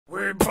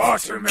Harry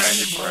Potter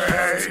many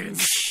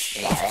brains.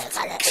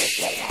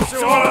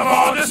 So I'm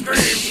on the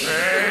Steam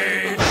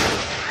Train.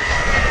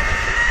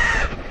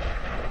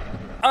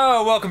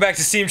 Oh, welcome back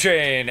to Steam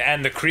Train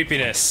and the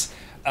creepiness.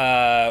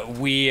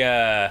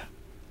 We're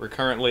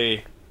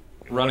currently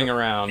running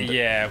around.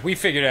 Yeah, we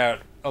figured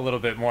out a little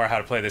bit more how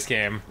to play this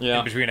game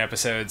in between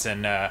episodes,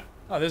 and oh,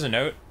 there's a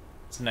note.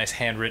 It's a nice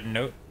handwritten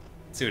note.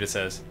 Let's see what it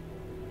says.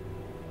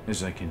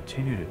 As I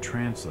continue to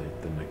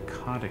translate the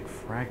narcotic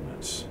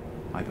fragments,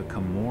 I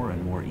become more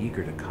and more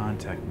eager to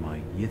contact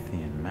my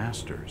Yithian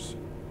masters.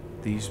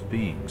 These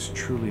beings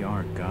truly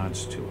are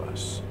gods to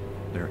us.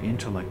 Their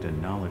intellect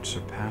and knowledge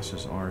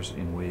surpasses ours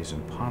in ways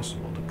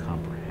impossible to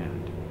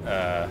comprehend.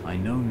 I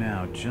know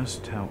now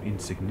just how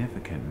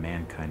insignificant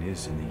mankind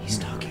is in the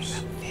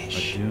universe.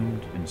 A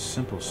doomed and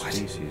simple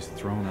species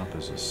thrown up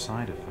as a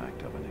side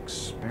effect of an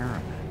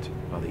experiment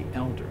by the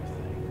elder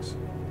things.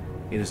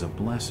 It is a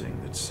blessing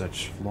that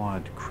such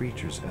flawed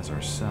creatures as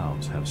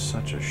ourselves have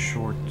such a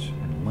short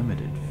and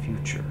limited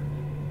future.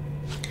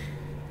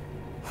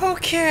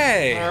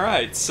 Okay. All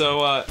right,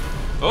 so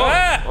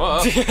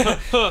Damn, we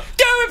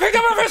picked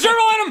up our first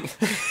journal item.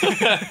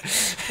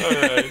 All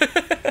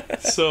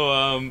right.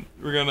 So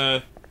we're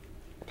gonna.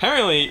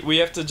 Apparently, we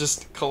have to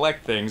just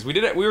collect things. We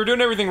did it. We were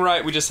doing everything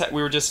right. We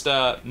were just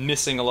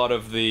missing a lot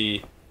of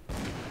the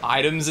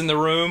items in the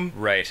room.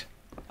 Right.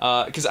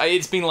 Because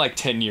it's been like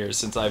 10 years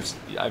since I've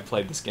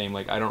played this game.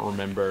 Like I don't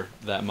remember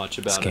that much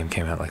about it. This game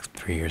came out like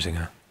 3 years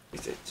ago.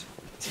 Is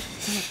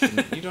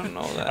it? You don't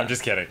know that. I'm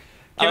just kidding.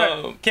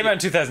 Came out in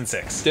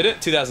 2006. Did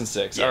it?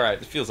 2006. Yeah. All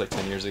right. It feels like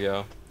 10 years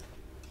ago.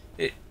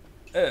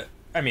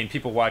 I mean,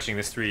 people watching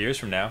this 3 years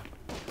from now,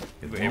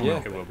 it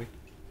will be.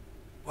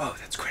 Whoa,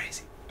 that's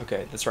crazy.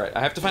 Okay, that's right. I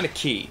have to find a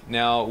key.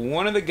 Now,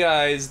 one of the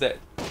guys that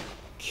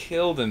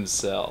killed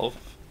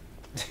himself...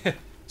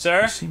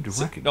 Sir? I seem to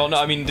recognize No,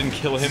 I mean, didn't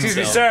kill himself.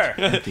 Excuse me, sir.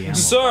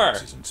 Sir!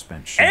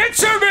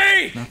 Answer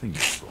me! Nothing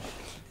useful.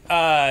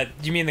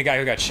 You mean the guy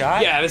who got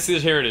shot? Yeah,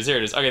 here it is.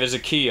 Okay, there's a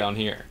key on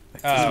here.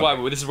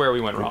 This is where we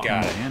went wrong.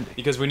 Got it.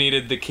 Because we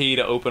needed the key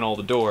to open all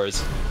the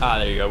doors. Ah,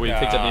 there you go. We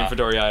picked up the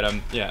inventory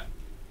item. Yeah.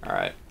 All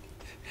right.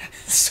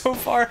 So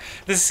far,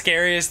 the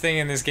scariest thing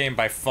in this game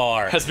by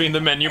far has been the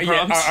menu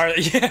prompts. Are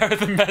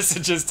the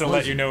messages to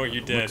let you know what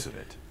you did. Looks of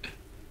it.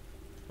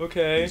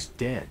 Okay. He's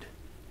dead.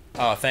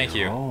 Oh, thank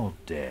you. They're all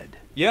dead.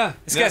 Yeah.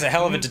 This guy's a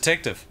hell of a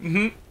detective.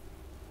 Mm-hmm.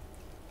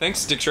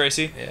 Thanks, Dick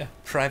Tracy. Yeah.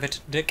 Private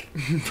Dick.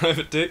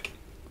 Private Dick.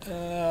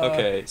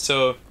 Okay,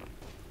 so.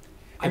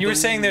 And you were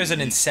saying there's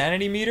an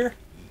insanity meter?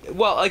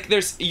 Well, like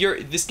this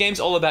game's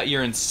all about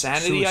your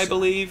insanity, Suicide. I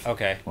believe.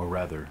 Okay. Or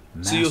rather,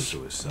 mass So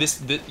suicide.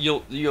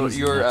 your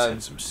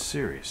some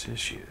serious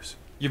issues.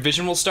 your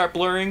vision will start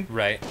blurring.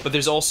 Right. But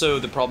there's also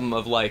the problem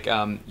of like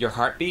your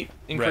heartbeat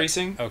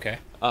increasing. Right.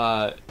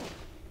 Okay.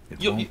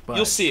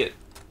 You'll see it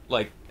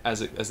like as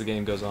the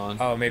game goes on.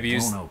 Oh, maybe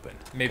use open.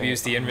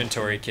 use the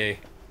inventory key.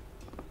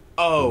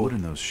 The wood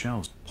in those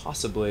shells.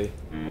 Possibly.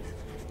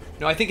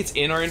 No, I think it's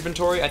in our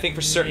inventory. I think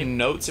for certain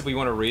notes, if we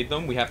want to read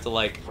them, we have to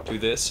like do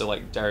this. So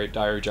like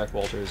Diary Jack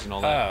Walters and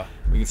all that.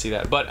 Oh. We can see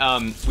that. But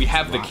we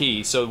have the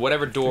key, so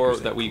whatever door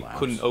that we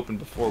couldn't open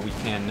before, we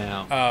can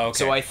now. Oh, okay.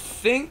 So I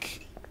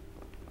think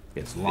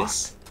It's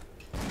locked.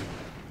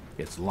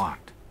 It's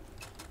locked.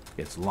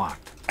 It's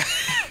locked.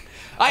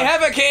 I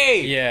have a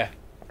key. Yeah.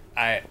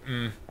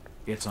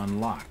 It's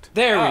unlocked.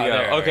 There we Oh, go.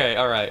 there, Okay,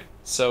 all right.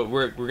 So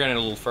we're getting a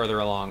little further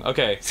along.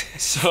 Okay,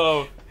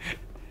 so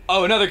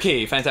another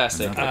key.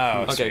 Fantastic.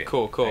 Another key. Okay, Sweet.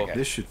 cool. Okay.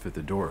 This should fit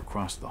the door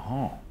across the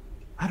hall.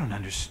 I don't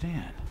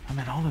understand. I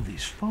mean, all of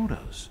these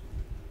photos.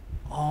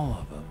 All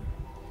of them.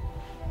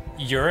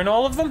 You're in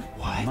all of them?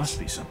 It must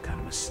be some kind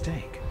of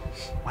mistake.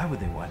 Why would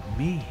they want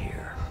me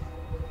here?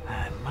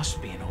 It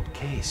must be an old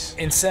case.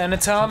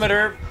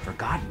 Insanitometer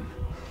Forgotten.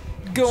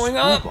 going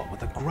up. Screwball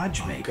with a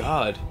grudge, maybe.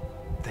 God.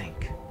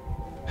 Think.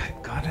 I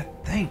gotta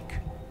think.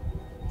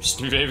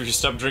 Just maybe if you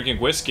stop drinking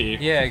whiskey.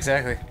 Yeah,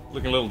 exactly.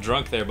 Looking a little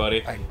drunk there,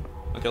 buddy.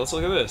 Okay, let's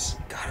look at this.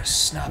 Gotta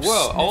snap.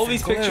 Whoa, all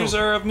these pictures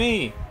are of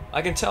me.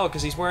 I can tell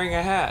because he's wearing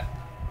a hat.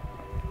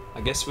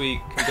 I guess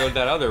we can go to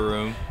that other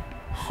room.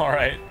 All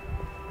right.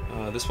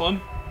 This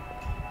one?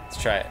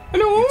 Let's try it.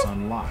 Hello? It's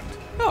unlocked.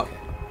 Oh.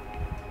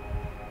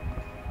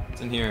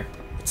 It's in here.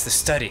 It's the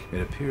study.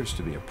 It appears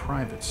to be a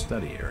private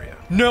study area.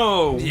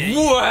 No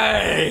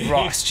way!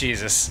 Ross,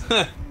 Jesus.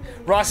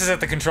 Ross is at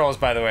the controls,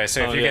 by the way,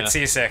 so if you yeah. get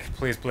seasick,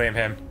 please blame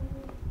him.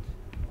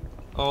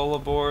 All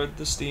aboard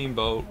the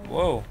steamboat.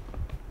 Whoa.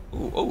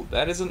 Ooh, oh,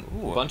 that is a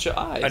bunch of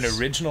eyes. An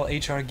original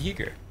H.R.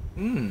 Giger.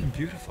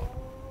 Beautiful.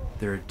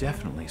 There are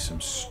definitely some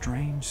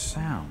strange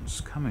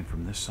sounds coming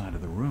from this side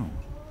of the room.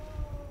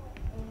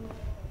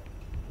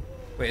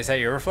 Wait, is that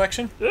your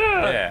reflection?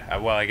 Yeah. Yeah,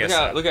 well, I guess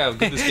Look how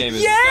good this game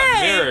is. Yay! It's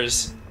got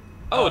mirrors.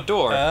 Oh, a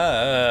door.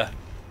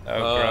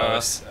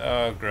 Gross.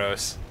 Oh,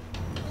 gross.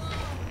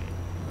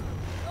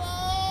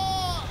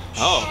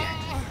 Oh.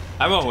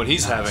 I want what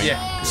he's having.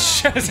 Yeah.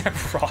 Shut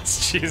up,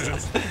 Ross,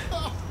 Jesus.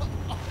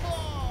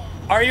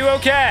 Are you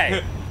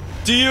okay?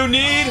 Do you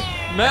need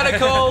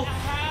medical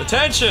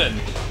attention?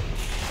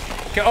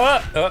 Go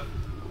up.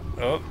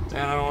 Oh.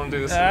 Man, I don't want to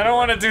do this. I don't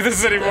want to do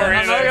this anymore.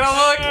 I'm not either. gonna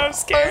look. I'm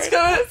scared.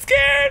 I'm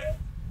scared.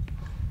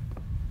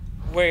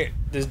 Wait,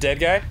 there's dead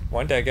guy?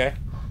 One dead guy.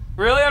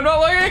 Really? I'm not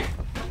looking?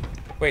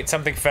 Wait,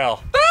 something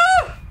fell.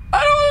 Ah!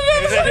 I don't want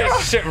to do this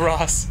anymore. Shit,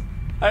 Ross.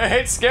 I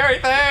hate scary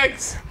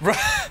things.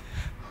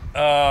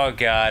 Oh,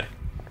 God.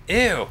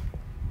 Ew.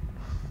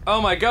 Oh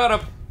my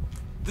god,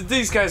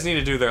 these guys need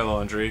to do their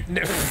laundry.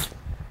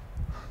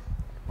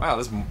 Wow,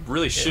 this is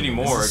really shitty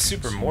morgue. This is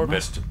super morbid.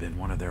 Must have been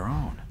one of their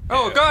own.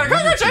 Oh god,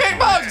 cockroach, I hate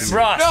bugs!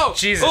 Ross, No!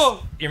 Jesus.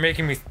 Oh! You're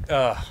making me,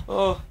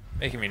 Oh,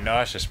 making me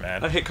nauseous,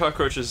 man. I hate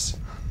cockroaches.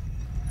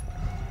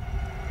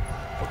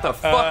 What the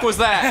fuck was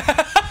that?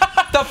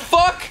 The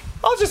fuck?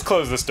 I'll just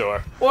close this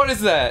door. What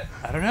is that?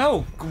 I don't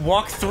know.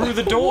 Walk through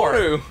the door.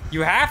 Water.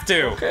 You have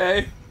to.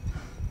 Okay.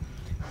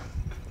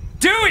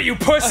 Do it, you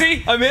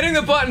pussy! I'm hitting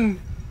the button.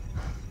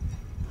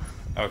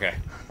 Okay.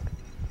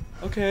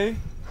 Okay.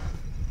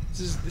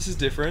 This is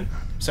different.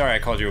 Sorry I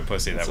called you a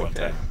pussy that It's one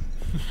okay. time.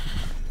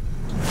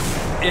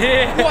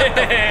 Ew! What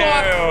the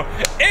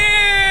fuck?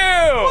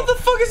 Ew! What the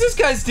fuck is this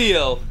guy's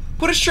deal?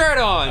 Put a shirt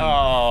on.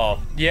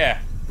 Oh, yeah,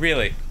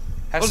 really.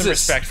 Have What is some this?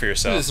 respect for What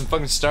is yourself. this, some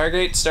fucking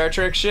Stargate, Star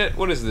Trek shit?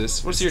 What is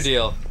this? What's your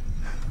deal?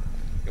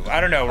 I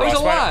don't know, Oh, he's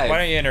Ross. Why alive.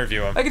 don't you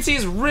interview him? I can see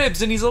his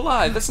ribs and he's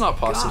alive. That's not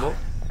possible. God,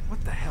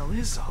 what the hell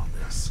is all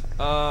this?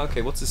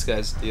 Okay, what's this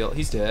guy's deal?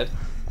 He's dead.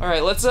 All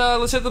right, let's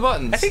hit the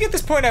buttons. I think at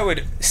this point I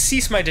would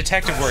cease my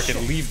detective work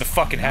and leave the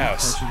fucking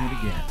house. Touching it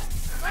again.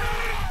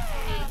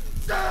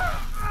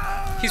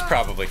 He's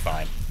probably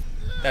fine.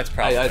 That's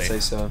probably. I'd say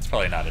so. It's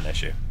probably not an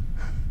issue.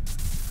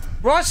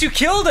 Ross, you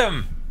killed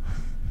him!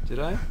 Did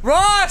I?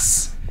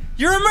 Ross!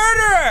 You're a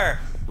murderer!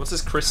 What's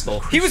this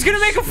crystal? He was gonna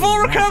make a full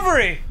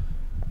recovery!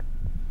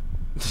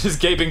 His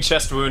gaping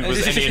chest wound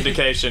was any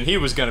indication. He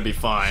was gonna be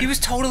fine. He was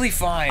totally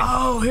fine.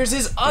 Oh, here's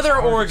his other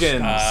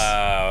organs.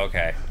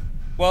 Okay.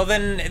 Well,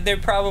 then they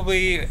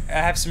probably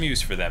have some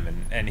use for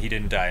them, and he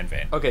didn't die in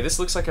vain. Okay, this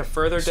looks like a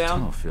further This tunnel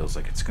down. feels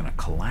like it's gonna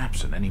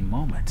collapse at any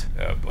moment.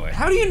 Oh boy.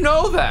 How do you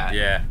know that?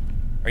 Yeah.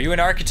 Are you an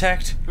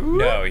architect?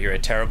 No, you're a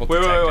terrible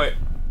Wait, detective. wait,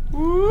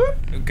 wait,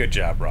 wait. Good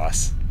job,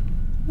 Ross.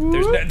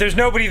 There's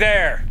nobody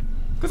there.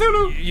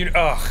 Cthulhu.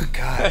 Oh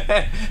God.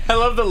 I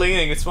love the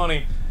leaning. It's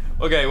funny.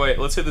 Okay, wait.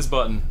 Let's hit this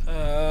button.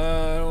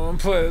 I don't want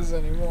to play this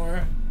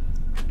anymore.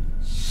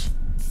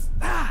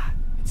 Ah!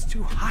 It's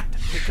too hot to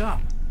pick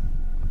up.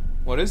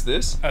 What is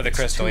this? Oh, the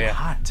crystal, Too yeah.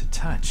 hot to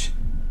touch.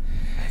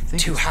 I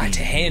think Too it's hot being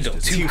to handle,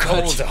 used as too a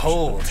cold to touch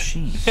hold.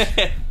 machine.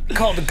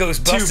 Call the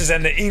Ghostbusters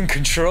and the In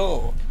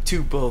Control.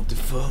 Too bold to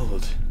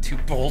fold. Too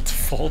bold to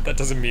fold? That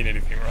doesn't mean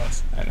anything,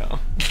 Ross. I know.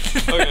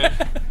 Okay.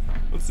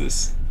 What's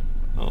this?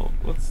 Oh,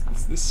 what's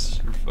this?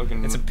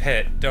 Fucking. It's a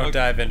pit. Don't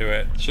dive into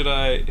it. Should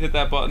I hit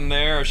that button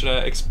there, or should I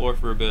explore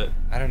for a bit?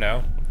 I don't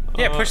know.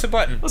 Yeah, push the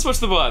button. Let's push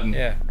the button.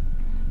 Yeah.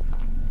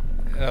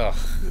 Ugh.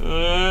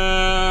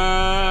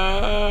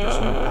 There's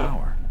no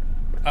power.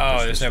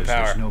 Oh, there's no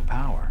power. There's no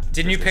power.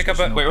 Didn't you pick up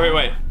a... no Wait.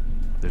 power.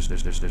 There's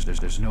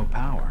no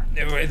power.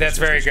 That's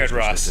very good, There's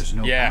Ross.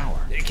 no Yeah. power.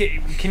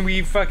 Can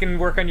we fucking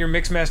work on your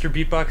Mixmaster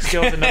beatbox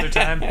skills another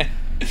time?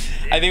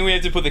 I think we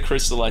have to put the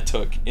crystal I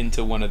took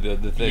into one of the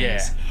things.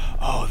 Yeah.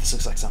 Oh, this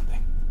looks like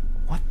something.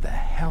 What the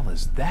hell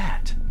is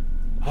that?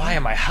 Why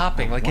am I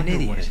hopping like an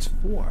Wonder what idiot? it's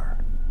for.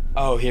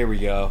 Oh, here we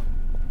go.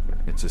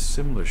 It's a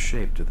similar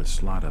shape to the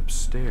slot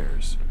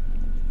upstairs.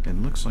 It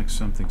looks like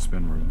something's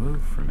been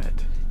removed from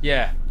it.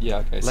 Yeah. Yeah,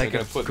 okay, so Like I'm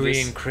gonna a put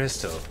green this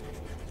crystal.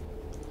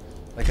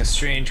 Like a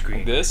strange green.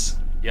 like this.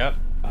 Yep.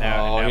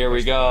 Oh, here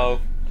we go.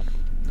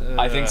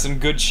 I think some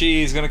good chi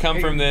is gonna come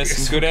from this.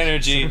 Some good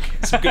energy.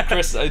 Some good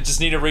crystal. I just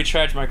need to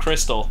recharge my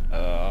crystal.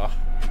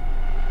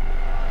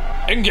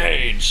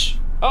 Engage!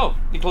 Oh,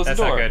 he closed That's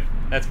the door. not good.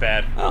 That's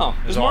bad. Oh,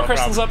 there's all more a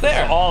crystals problem. up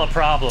there. It's all a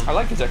problem. I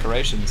like the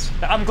decorations.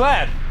 I'm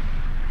glad.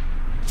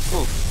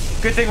 Ooh.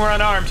 Good thing we're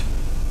unarmed.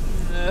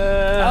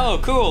 Oh,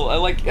 cool. I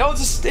like. Oh,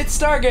 it's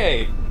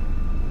Stargate.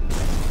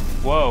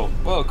 Whoa.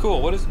 Whoa,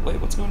 cool. Wait,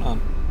 what's going on?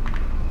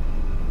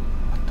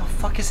 What the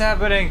fuck is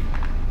happening?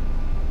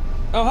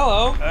 Oh,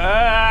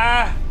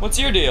 hello. What's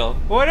your deal?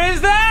 What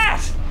is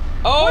that?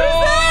 Oh, What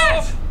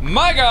is that?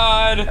 My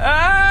God!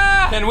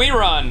 Can we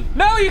run?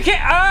 No, you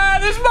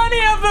can't. There's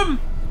many of them.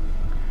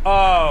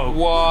 Oh.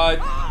 What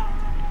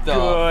the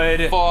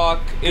Good.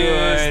 fuck is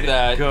Good.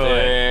 that Good.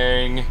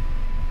 thing?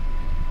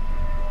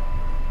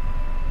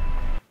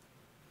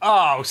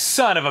 Oh,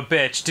 son of a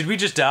bitch. Did we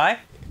just die?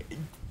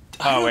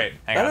 Oh, wait.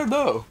 Hang I on. don't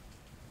know.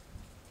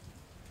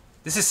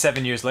 This is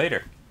 7 years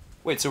later.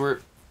 Wait, so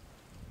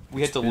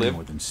we had to It's been live.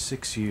 more than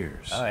 6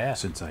 years Oh, yeah.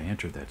 since I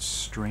entered that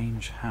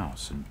strange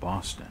house in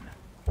Boston.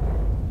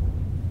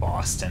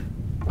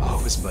 Boston. Oh,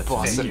 it was But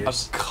Boston.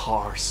 figures. Of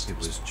course. It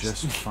was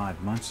just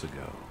 5 months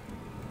ago.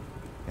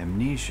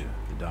 Amnesia,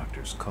 the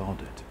doctors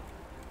called it.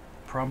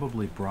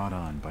 Probably brought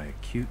on by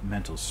acute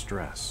mental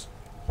stress.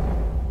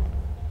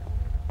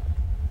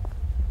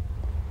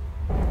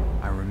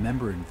 I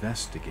remember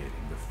investigating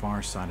the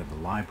far side of the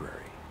library.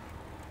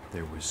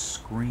 There was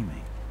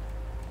screaming.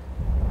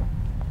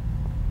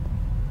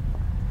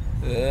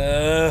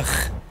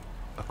 Ugh.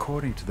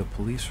 According to the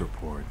police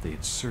report, they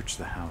had searched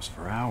the house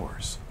for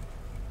hours,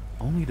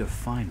 only to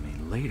find me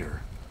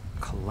later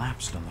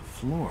collapsed on the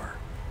floor.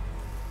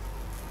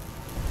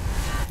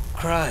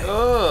 Crying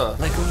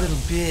like a little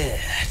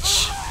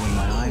bitch. When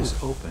my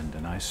eyes opened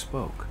and I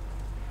spoke,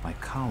 my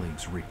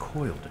colleagues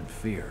recoiled in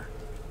fear.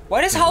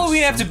 Why does There was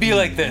Halloween have to be something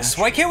like this?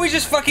 Why can't we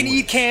just fucking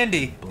eat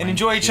candy and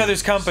enjoy each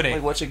other's company?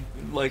 Like watch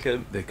play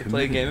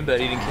a game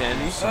about eating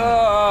candy.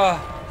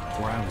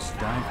 Where I was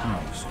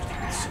diagnosed with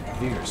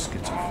severe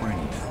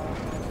schizophrenia.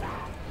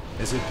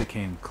 As it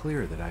became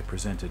clear that I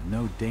presented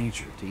no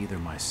danger to either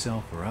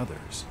myself or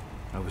others,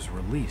 I was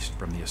released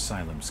from the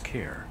asylum's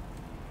care.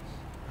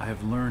 I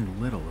have learned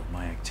little of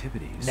my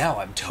activities. Now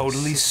I'm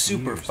totally in 6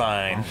 super years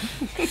fine.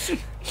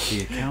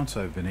 The accounts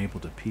I've been able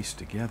to piece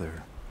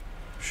together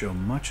show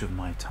much of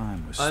my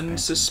time was spent in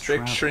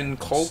Unsuspecting travel and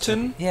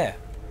Colton? study. Yeah.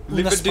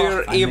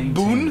 Lividir I e maintained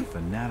a boon?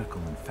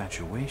 fanatical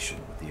infatuation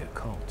with the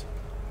occult,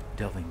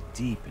 delving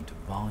deep into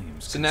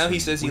volumes. So now he concerning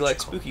says he witch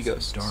likes cults spooky and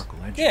ghosts. Dark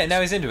legends, Yeah,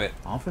 now he's into it.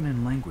 often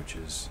in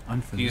languages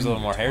unfamiliar. Use a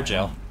little more to hair my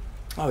gel. own.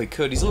 Oh, he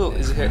could. He's a little.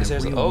 His hair's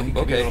oh,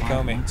 okay. Little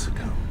comb. 5 months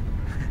ago,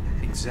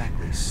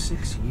 exactly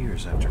 6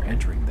 years after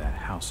entering that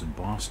house in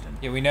Boston,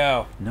 Yeah, we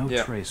know. no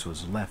Yeah. trace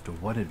was left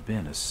of what had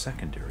been a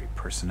secondary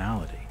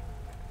personality.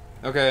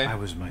 Okay. I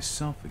was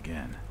myself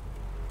again,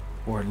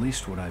 or at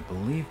least what I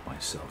believed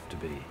myself to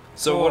be.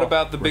 So what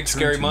about the big Return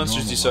scary to monsters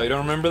normal you saw? You don't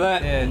life. remember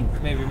that? Yeah,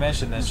 maybe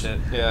mention that shit.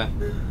 Yeah.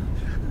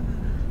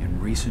 In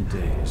recent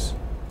days,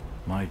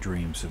 my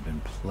dreams have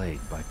been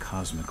plagued by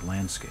cosmic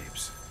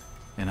landscapes,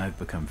 and I've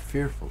become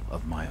fearful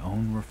of my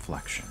own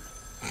reflection.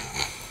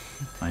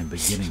 I'm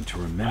beginning to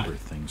remember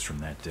things from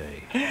that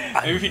day.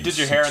 Maybe if you did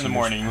your hair in the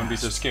morning, you wouldn't be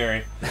so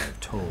scary. That I've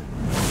told.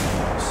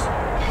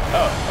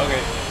 Oh,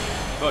 okay.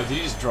 Oh, did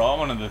he just draw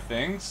one of the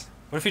things?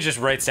 What if he just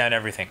writes down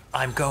everything?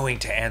 I'm going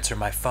to answer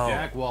my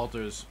phone.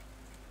 Walters.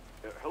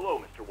 Hello,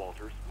 Mr.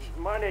 Walters.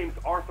 My name's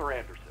Arthur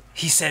Anderson.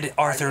 He said I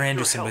Arthur need your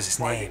Anderson help was his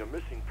finding name. a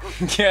missing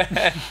person.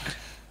 Yeah.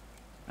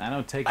 I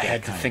don't take I that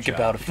had to kind of think job.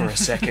 about it for a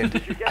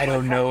second. I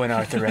don't know an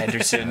Arthur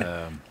Anderson.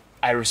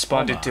 I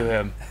responded to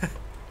him.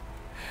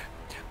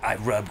 I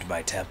rubbed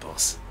my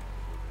temples.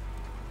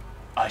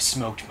 I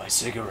smoked my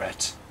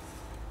cigarette.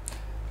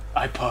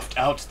 I puffed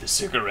out the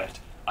cigarette.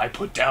 I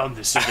put down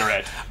the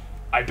cigarette.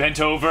 I bent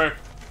over.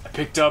 I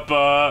picked up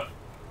a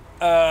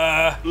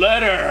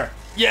letter.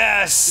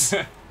 Yes!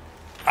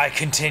 I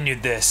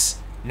continued this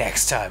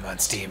next time on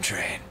Steam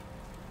Train.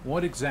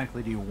 What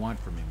exactly do you want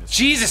from me, Mr.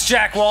 Jesus,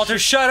 Jack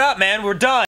Walters, shut up, man. We're done.